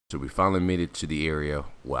So we finally made it to the area.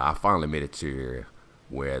 Well, I finally made it to the area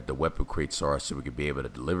where the weapon crates are, so we could be able to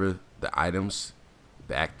deliver the items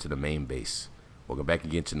back to the main base. Welcome back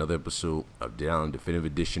again to another episode of Dead Island Definitive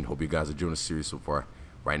Edition. Hope you guys are enjoying the series so far.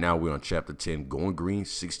 Right now we're on chapter 10, going green.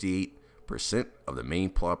 68% of the main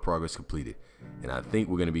plot progress completed, and I think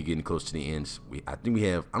we're gonna be getting close to the ends. I think we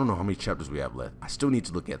have, I don't know how many chapters we have left. I still need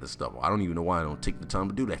to look at the stuff. I don't even know why I don't take the time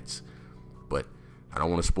to do that, but I don't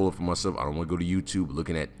want to spoil it for myself. I don't want to go to YouTube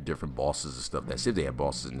looking at different bosses and stuff. That's if they have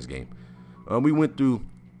bosses in this game. We went through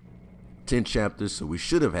 10 chapters, so we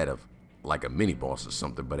should have had like a mini boss or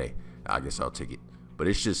something, but hey, I guess I'll take it. But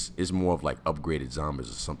it's more of like upgraded zombies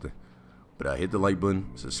or something. But hit the like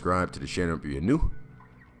button, subscribe to the channel if you're new.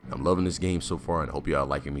 I'm loving this game so far, and I hope y'all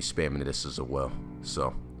liking me spamming this as well.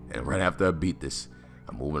 So, and right after I beat this,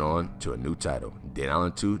 I'm moving on to a new title. Dead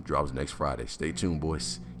Island 2 drops next Friday. Stay tuned,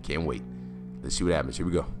 boys. Can't wait. Let's see what happens. Here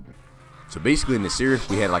we go. So basically in this area,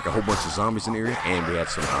 we had like a whole bunch of zombies in the area, and we had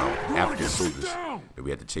some African soldiers that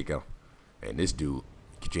we had to take out. And this dude,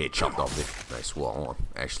 get your head chopped off there. Nice, well, arm,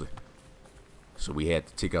 actually. So we had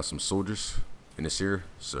to take out some soldiers in this area.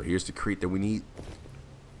 So here's the crate that we need.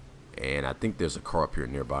 And I think there's a car up here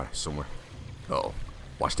nearby somewhere. Uh-oh,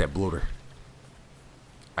 watch that bloater.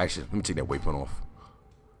 Actually, let me take that waypoint off.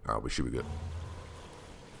 Alright, we should be good.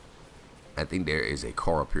 I think there is a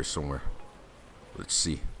car up here somewhere. Let's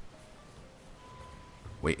see.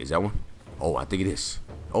 Wait, is that one? Oh, I think it is.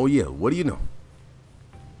 Oh yeah, what do you know?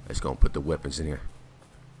 Let's go and put the weapons in here.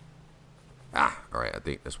 Alright, I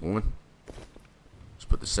think that's one. Let's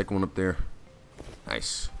put the second one up there.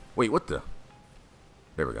 Nice. Wait, what the?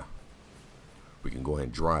 There we go. We can go ahead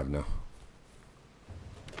and drive now.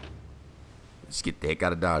 Let's get the heck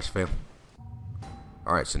out of Dodge, fam.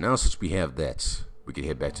 Alright, so now since we have that, we can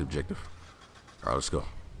head back to objective. Alright, let's go.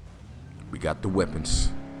 We got the weapons.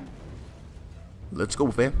 Let's go,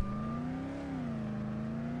 fam.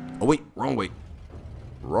 Oh, wait. Wrong way.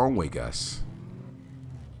 Wrong way, guys.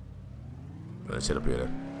 Let's head up here,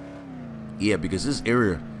 then. Yeah, because this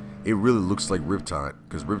area, it really looks like Riptide.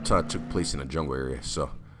 Because Riptide took place in a jungle area.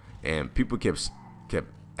 So, and people kept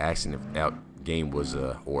asking if that game was,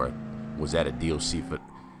 or was that a DLC. But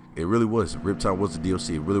it really was. Riptide was a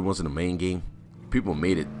DLC. It really wasn't a main game. People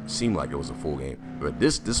made it seem like it was a full game, but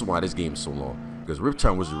this is why this game is so long, because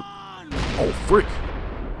Riptide was oh frick,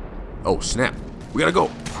 oh snap, we gotta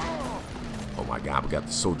go. Oh my god, we got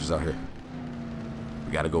the soldiers out here.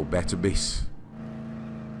 We gotta go back to base.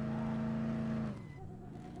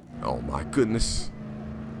 Oh my goodness,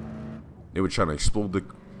 they were trying to explode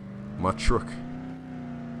my truck.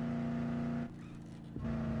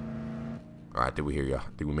 All right, did we hear y'all?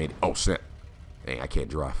 I think we made it. Oh snap, dang, I can't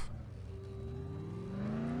drive.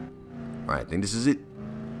 Alright, I think this is it.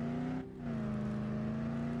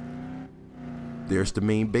 There's the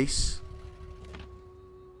main base.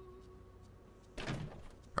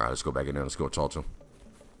 Alright, let's go back in there. Let's go talk to him.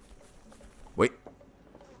 Wait.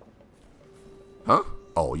 Huh?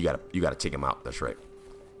 Oh, you gotta take him out. That's right.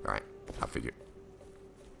 Alright, I figured.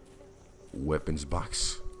 Weapons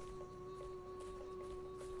box.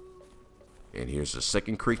 And here's the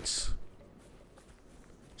second crate.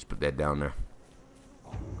 Let's put that down there.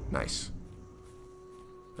 Nice.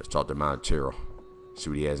 Let's talk to Montero. See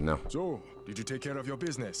what he has now. So, did you take care of your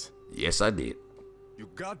business? Yes, I did. You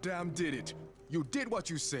goddamn did it. You did what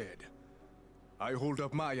you said. I hold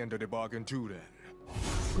up my end of the bargain too then.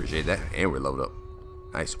 Appreciate that. And we're loaded up.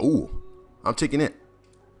 Nice. Ooh, I'm taking it.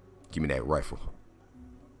 Give me that rifle.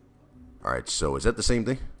 Alright, so is that the same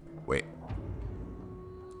thing? Wait.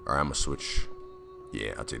 Alright, I'm gonna switch.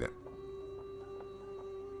 Yeah, I'll take that.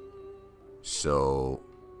 So,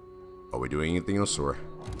 are we doing anything else, or?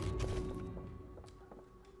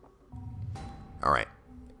 Alright.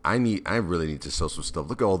 I really need to sell some stuff.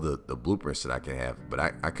 Look at all the blueprints that I can have. But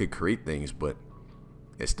I could create things, but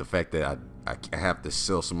it's the fact that I have to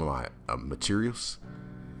sell some of my materials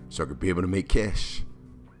so I could be able to make cash.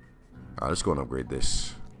 Alright, let's go and upgrade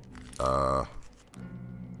this.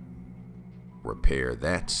 Repair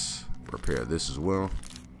that. Repair this as well.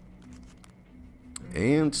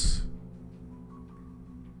 And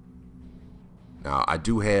now I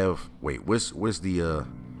do have. Wait, where's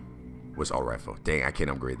all rifle? Dang, I can't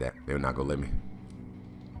upgrade that. They're not gonna let me.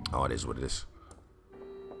 Oh, it is what it is.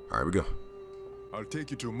 All right, we go. I'll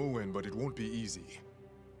take you to Moen, but it won't be easy.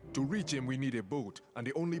 To reach him, we need a boat, and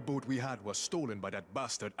the only boat we had was stolen by that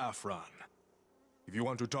bastard Afran. If you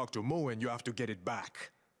want to talk to Moen, you have to get it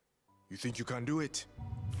back. You think you can do it?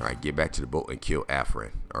 All right, get back to the boat and kill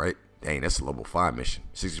Afran. All right. Dang, that's a level 5 mission.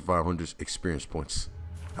 6,500 experience points.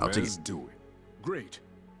 I'll take it. Let's do it. Great.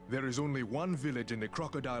 There is only one village in the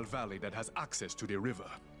Crocodile Valley that has access to the river.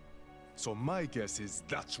 So my guess is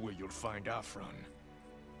that's where you'll find Afran.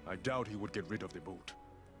 I doubt he would get rid of the boat.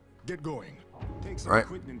 Get going. Alright,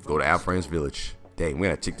 go to Afran's village. Dang, we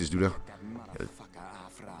gotta take this dude down.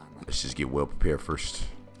 Let's just get well prepared first.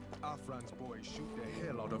 Afran's boys shoot the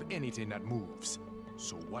hell out of anything that moves.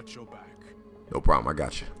 So watch your back. No problem, I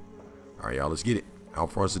got you. Alright, y'all, let's get it. How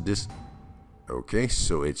far is the distance? Okay,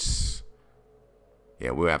 so it's...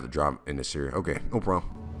 Yeah, we'll have to drop in this area. Okay, no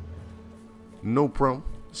problem. No problem.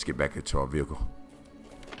 Let's get back into our vehicle.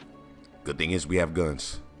 Good thing is we have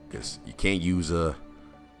guns. Because you can't use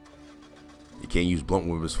blunt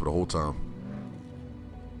weapons for the whole time.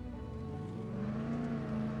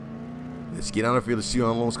 Let's get out of here to see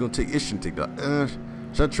how long it's gonna take. It shouldn't take that.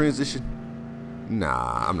 Should I transition?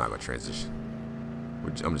 Nah, I'm not gonna transition.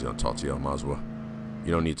 I'm just gonna talk to y'all. Might as well.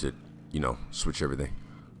 You don't need to, you know, switch everything.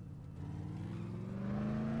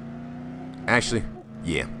 Actually,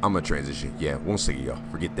 yeah, I'm gonna transition. Yeah, 1 second, y'all.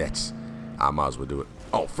 Forget that. I might as well do it.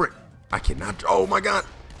 Oh, frick! I cannot. Oh my God!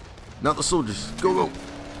 Not the soldiers. Go, go!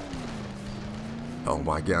 Oh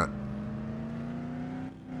my God!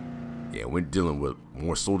 Yeah, we're dealing with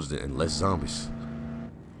more soldiers and less zombies.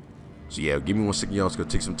 So yeah, give me 1 second, y'all. It's gonna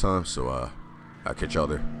take some time. So I'll catch y'all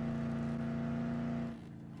there.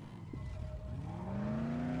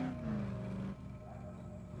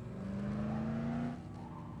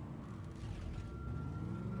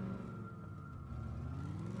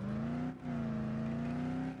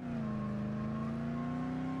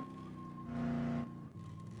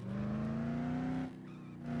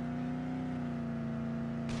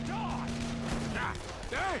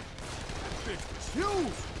 Dang! That bitch was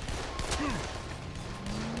huge!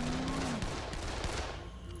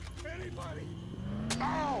 Anybody?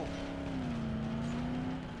 Ow!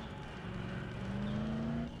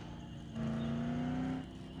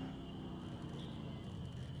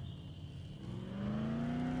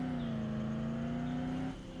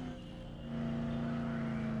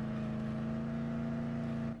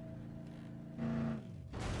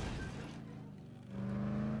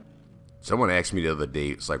 Someone asked me the other day,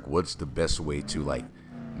 it's like, what's the best way to like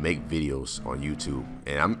make videos on YouTube?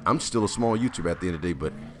 And I'm still a small YouTuber at the end of the day,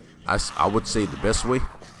 but I would say the best way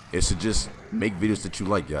is to just make videos that you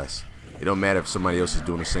like, guys. It don't matter if somebody else is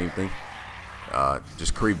doing the same thing.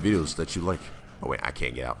 Just create videos that you like. Oh wait, I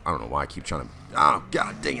can't get out. I don't know why I keep trying to. Oh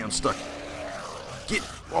God dang it, I'm stuck. Get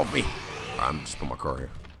off me. I'm just put my car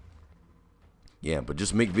here. Yeah, but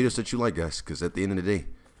just make videos that you like, guys, because at the end of the day,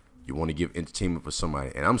 you want to give entertainment for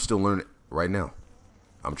somebody. And I'm still learning right now.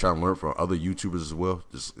 I'm trying to learn from other YouTubers as well,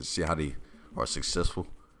 just to see how they are successful.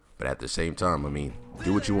 But at the same time, I mean,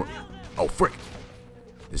 do what you want. Oh, frick.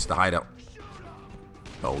 This is the hideout.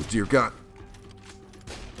 Oh, dear God.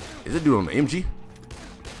 Is it dude on the MG?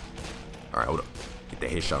 Alright, hold up. Get the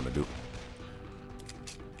headshot on the dude.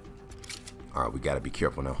 Alright, we got to be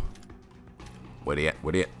careful now. Where they at?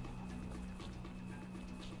 Where they at?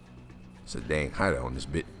 It's a dang hideout on this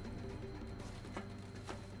bit.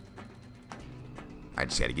 I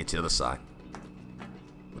just got to get to the other side.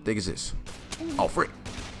 What the heck is this? Oh, frick.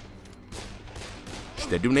 Shoot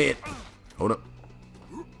that dude in the head. Hold up.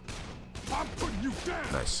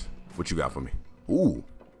 Nice. What you got for me? Ooh.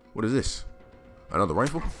 What is this? Another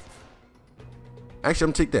rifle? Actually,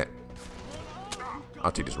 I'm gonna take that.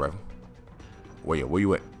 I'll take this rifle. Where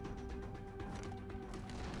you at?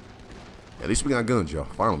 At least we got guns, y'all.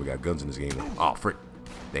 Finally, we got guns in this game. Oh, frick.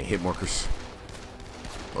 They hit markers.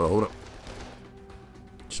 Hold up.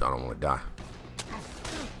 I don't want to die.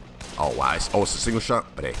 Oh, wow. It's a single shot?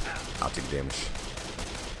 But hey, I'll take damage.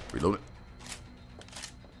 Reload it.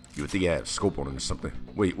 You would think I had a scope on him or something.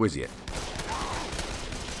 Wait, where's he at?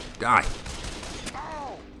 Die.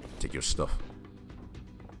 Take your stuff.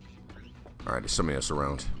 Alright, there's somebody else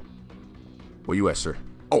around. Where you at, sir?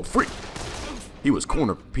 Oh, freak! He was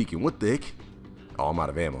corner peeking. What the heck? Oh, I'm out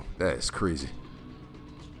of ammo. That is crazy.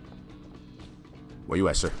 Where you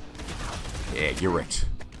at, sir? Yeah, get wrecked.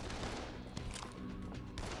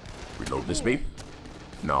 Reload this, baby.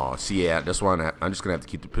 No, see, yeah, that's why I'm just gonna have to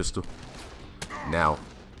keep the pistol. Now.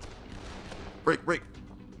 Break.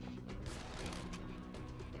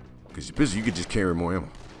 Because your pistol, you could just carry more ammo.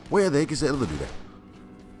 Where the heck is that other dude at?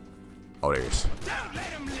 Oh, there he is. Don't let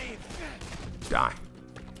him live. Die.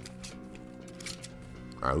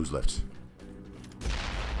 Alright, who's left?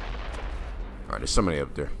 Alright, there's somebody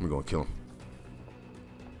up there. We're gonna kill him.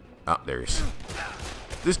 Oh, there he is.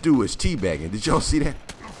 This dude is teabagging. Did y'all see that?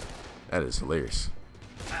 That is hilarious.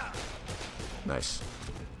 Nice.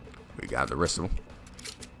 We got the rest of them.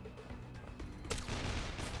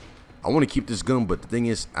 I want to keep this gun, but the thing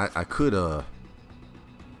is, I could,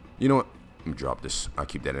 you know what? Let me drop this. I'll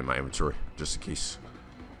keep that in my inventory, just in case.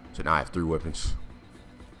 So now I have 3 weapons.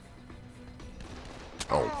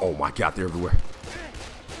 Oh my god, they're everywhere.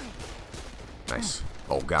 Nice.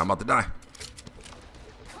 Oh god, I'm about to die.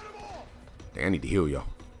 Dang, I need to heal, y'all.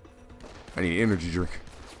 I need an energy drink.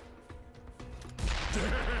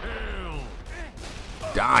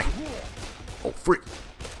 Die. Oh, frick.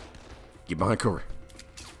 Get behind cover.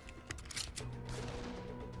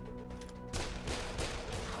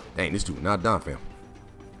 Dang, this dude not down, fam.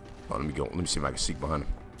 Oh, let me go. Let me see if I can sneak behind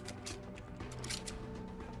him.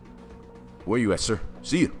 Where you at, sir?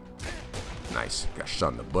 See you. Nice. Got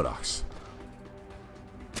shot in the buttocks.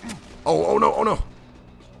 Oh no, oh no.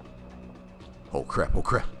 Oh crap, oh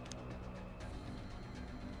crap.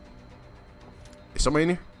 Is somebody in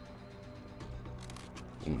here?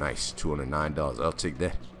 Ooh, nice. $209. I'll take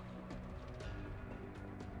that.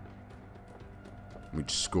 Let me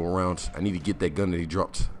just go around. I need to get that gun that he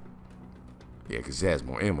dropped. Yeah, because it has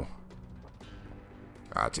more ammo.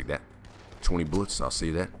 I'll take that. 20 bullets. I'll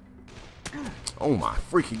save that. Oh my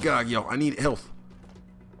freaking god, yo. I need health.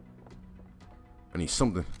 I need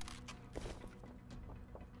something.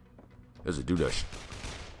 There's a dude.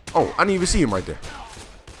 Oh, I didn't even see him right there.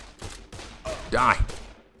 Die.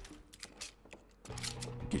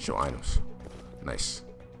 Get your items. Nice.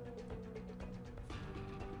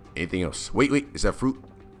 Anything else? Wait. Is that fruit?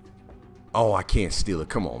 Oh, I can't steal it.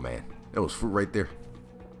 Come on, man. That was fruit right there.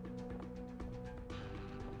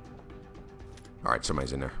 Alright,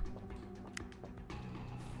 somebody's in there.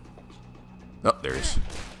 Oh, there is.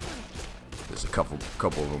 There's a couple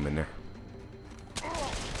of them in there.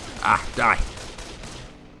 Ah, die.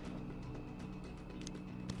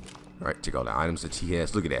 Alright, take all the items that he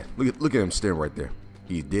has. Look at that. Look at him staring right there.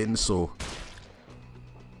 He's dead in the soul.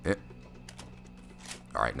 Yeah.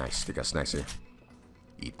 Alright, nice. They got snacks here.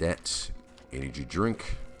 Eat that. Energy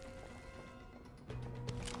drink.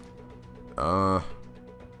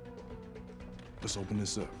 Let's open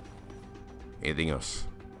this up. Anything else?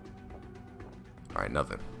 Alright,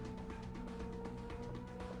 nothing.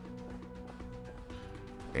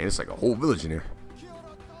 Man, it's like a whole village in here.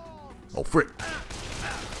 Oh, frick.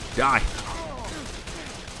 Die.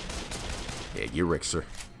 Yeah, get wrecked, sir.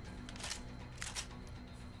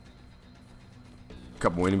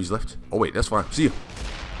 Couple more enemies left. Oh, wait, that's fine. See you.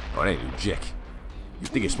 Oh, that ain't do jack. You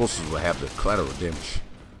think it's supposed to have the collateral damage.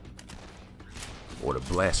 Or the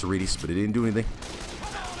blast radius, but it didn't do anything.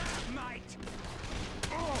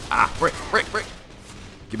 Ah, frick.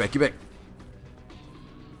 Get back.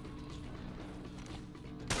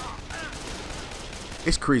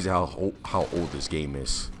 It's crazy how old this game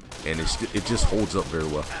is, and it just holds up very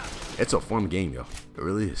well. It's a fun game, yo. It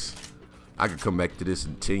really is. I could come back to this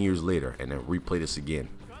 10 years later and then replay this again,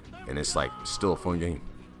 and it's like still a fun game,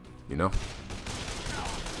 you know?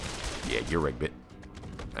 Yeah, you're right, bit.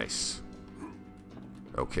 Nice.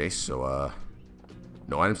 Okay, so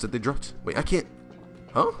no items that they dropped. Wait, I can't.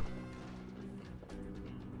 Huh?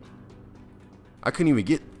 I couldn't even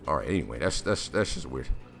get. All right. Anyway, that's just weird.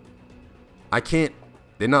 I can't.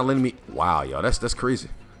 They're not letting me. Wow, y'all. That's crazy.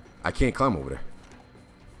 I can't climb over there.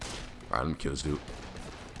 All right, let me kill this dude.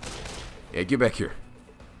 Yeah, get back here.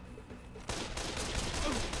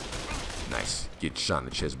 Nice. Get shot in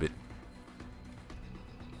the chest bit.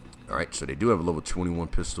 All right. So they do have a level 21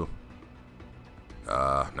 pistol.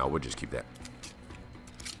 No, we'll just keep that.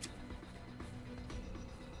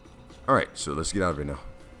 All right. So let's get out of here now.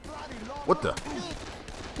 What the?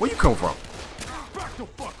 Where you come from?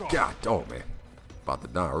 God, oh man, about to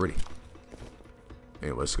die already.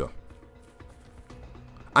 Anyway, let's go.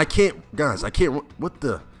 I can't, guys. I can't. What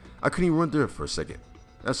the? I couldn't even run through it for a second.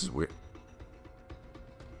 That's just weird.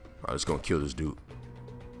 All right, let's go and kill this dude.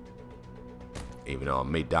 Even though I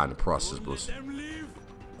may die in the process, but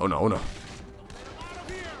oh no, oh no.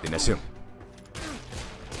 Then that's him.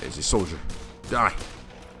 There's a soldier. Die.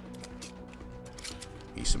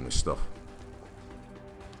 Eat some of this stuff.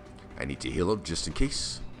 I need to heal up just in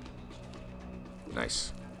case.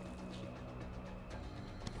 Nice.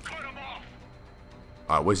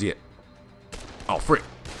 Alright, where's he at? Oh, frick.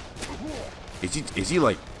 Is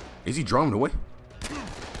he drawing away?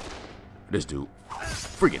 This dude.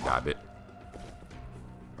 Freaking die bit.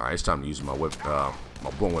 Alright, it's time to use my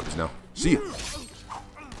bone weapons now. See ya.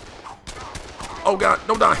 Oh god,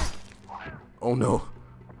 don't die. Oh no.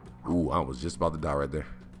 Ooh, I was just about to die right there.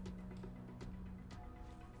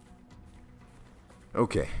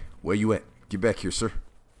 Okay, where you at? Get back here, sir.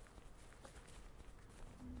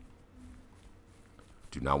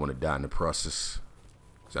 Do not want to die in the process,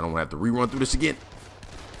 so I don't have to rerun through this again.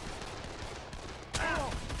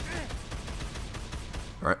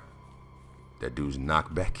 Alright. That dude's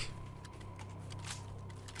knocked back.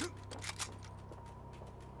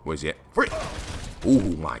 Where's he at? Frick! Oh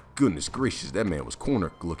my goodness gracious, that man was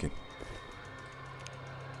corner looking.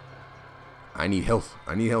 I need health.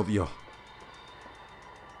 I need health, y'all.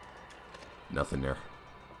 Nothing there.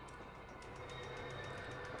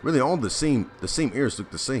 Really, all the same areas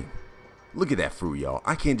look the same. Look at that fruit, y'all.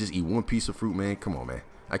 I can't just eat one piece of fruit, man. Come on, man.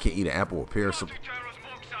 I can't eat an apple or pear or something.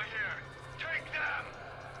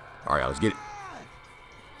 Alright, let's get it.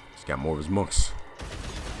 He's got more of his monks.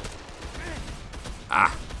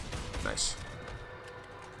 Ah! Nice.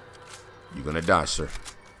 You're gonna die, sir.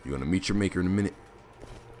 You're gonna meet your maker in a minute.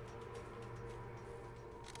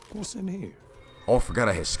 What's in here? Oh, I forgot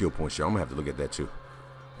I had skill points, y'all. I'm gonna have to look at that too.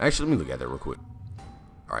 Actually, let me look at that real quick.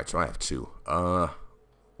 Alright, so I have 2.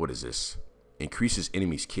 What is this? Increases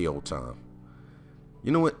enemies KO time.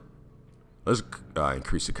 You know what? Let's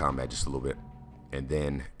increase the combat just a little bit. And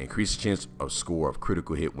then increase the chance of score of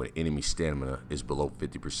critical hit when enemy stamina is below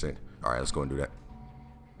 50%. Alright, let's go and do that.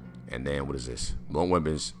 And then what is this? Blunt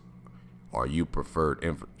weapons are you preferred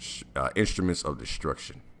instruments of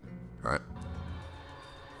destruction. Alright.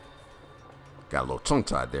 Got a little tongue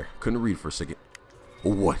tied there. Couldn't read for a second.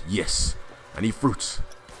 Oh, what? Yes. I need fruits.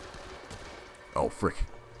 Oh, frick.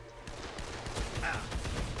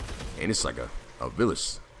 And it's like a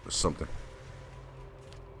village or something.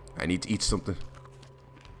 I need to eat something.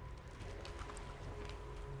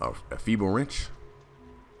 A feeble wrench?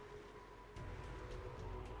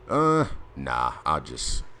 Nah. I'll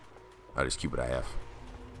just keep what I have.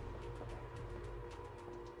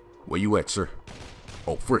 Where you at, sir?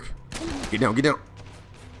 Oh, frick. Get down, get down.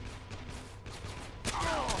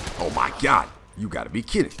 Oh my god. You gotta be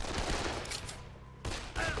kidding.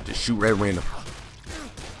 Just shoot right random.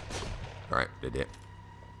 Alright, they're dead.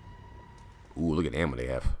 Ooh, look at the ammo they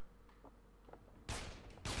have.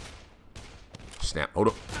 Snap, hold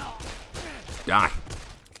up. Die.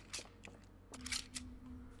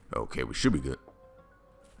 Okay, we should be good.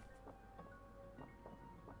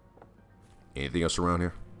 Anything else around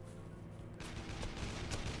here?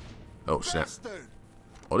 Oh, snap.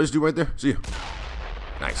 Oh, this dude right there. See ya.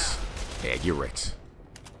 Nice. Yeah, get wrecked.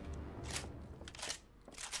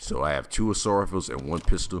 So I have 2 assault rifles and 1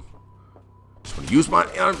 pistol. Just want to use my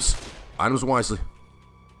items wisely.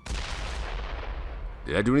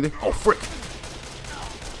 Did I do anything? Oh, frick.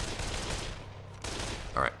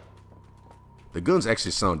 Alright. The guns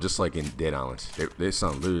actually sound just like in Dead Island. They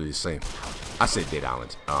sound literally the same. I said Dead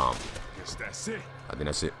Island. Guess that's it. I think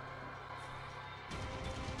that's it.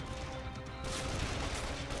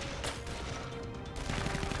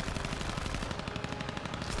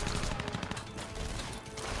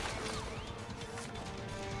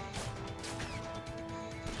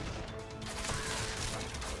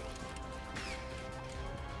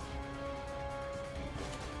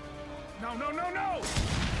 No, no, no, no!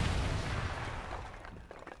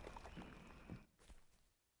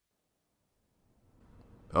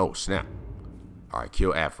 Oh, snap. Alright,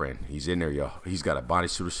 kill Afran. He's in there, y'all. He's got a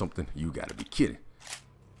bodysuit or something. You gotta be kidding.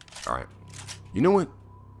 Alright. You know what?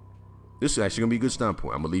 This is actually gonna be a good starting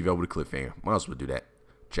point. I'm gonna leave y'all with a cliffhanger. Might as well do that.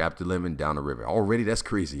 Chapter 11, down the river. Already, that's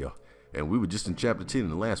crazy, y'all. And we were just in chapter 10 in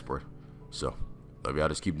the last part. So, love y'all.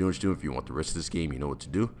 Just keep doing what you're doing. If you want the rest of this game, you know what to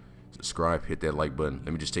do. Subscribe, hit that like button.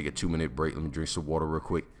 Let me just take a 2-minute break. Let me drink some water real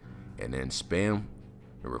quick. And then spam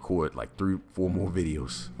and record like 3-4 more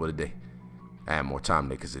videos for the day. I have more time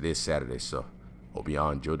today because it is Saturday. So, hope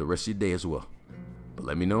y'all enjoy the rest of your day as well. But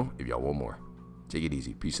let me know if y'all want more. Take it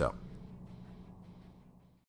easy. Peace out.